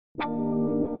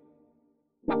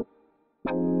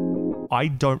I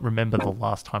don't remember the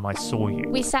last time I saw you.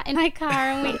 We sat in my car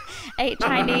and we ate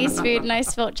Chinese food and I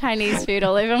spilled Chinese food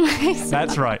all over myself.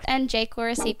 That's right. And Jake wore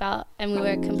a seatbelt and we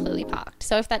were completely parked.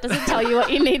 So if that doesn't tell you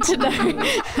what you need to know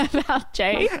about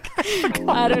Jake,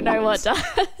 I don't know what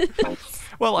does.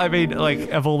 Well, I mean, like,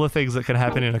 of all the things that can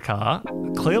happen in a car,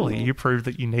 clearly you proved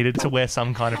that you needed to wear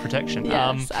some kind of protection.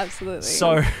 Yes, absolutely.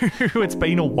 So it's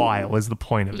been a while is the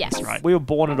point of this, right? We were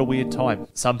born at a weird time.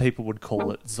 Some people would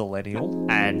call it zillennial,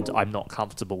 and I'm not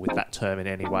comfortable with that term in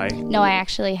any way. No, I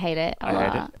actually hate it a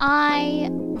lot. hate it. I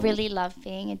really love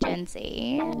being a Gen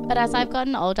Z, but as I've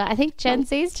gotten older, I think Gen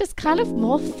Z is just kind of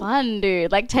more fun,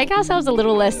 dude. Like, take ourselves a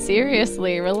little less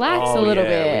seriously, relax a little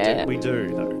bit. We do,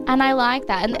 though. And I like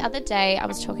that. And the other day I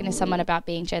was talking to someone about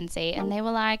being Gen Z and they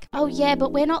were like, oh yeah,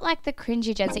 but we're not like the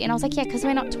cringy Gen Z. And I was like, yeah, because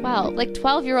we're not 12. Like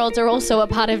 12-year-olds are also a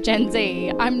part of Gen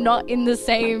Z. I'm not in the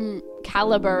same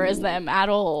caliber as them at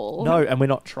all. No, and we're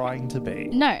not trying to be.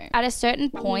 No. At a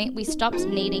certain point, we stopped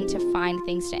needing to find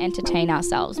things to entertain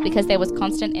ourselves because there was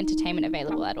constant entertainment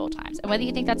available at all times. And whether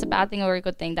you think that's a bad thing or a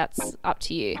good thing, that's up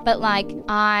to you. But like,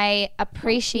 I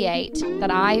appreciate that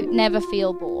I never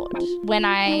feel bored. When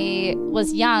I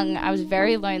was young, I was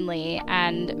very lonely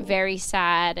and very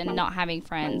sad and not having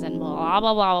friends and blah,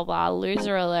 blah, blah, blah, blah,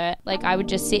 loser alert. Like, I would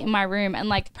just sit in my room and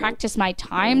like practice my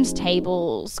times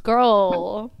tables.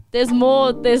 Girl, there's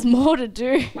more to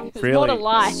do. There's more to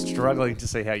life. Struggling to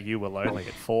see how you were lonely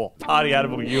at 4. Party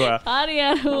animal you are. Party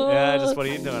animal. Yeah, just what are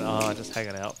you doing? Oh, just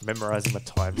hanging out, memorising my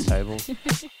times tables.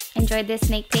 Enjoyed this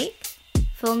sneak peek?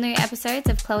 Full new episodes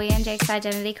of Chloe and Jake's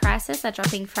Identity Crisis are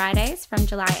dropping Fridays from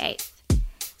July 8th.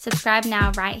 Subscribe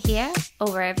now right here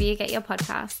or wherever you get your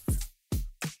podcasts.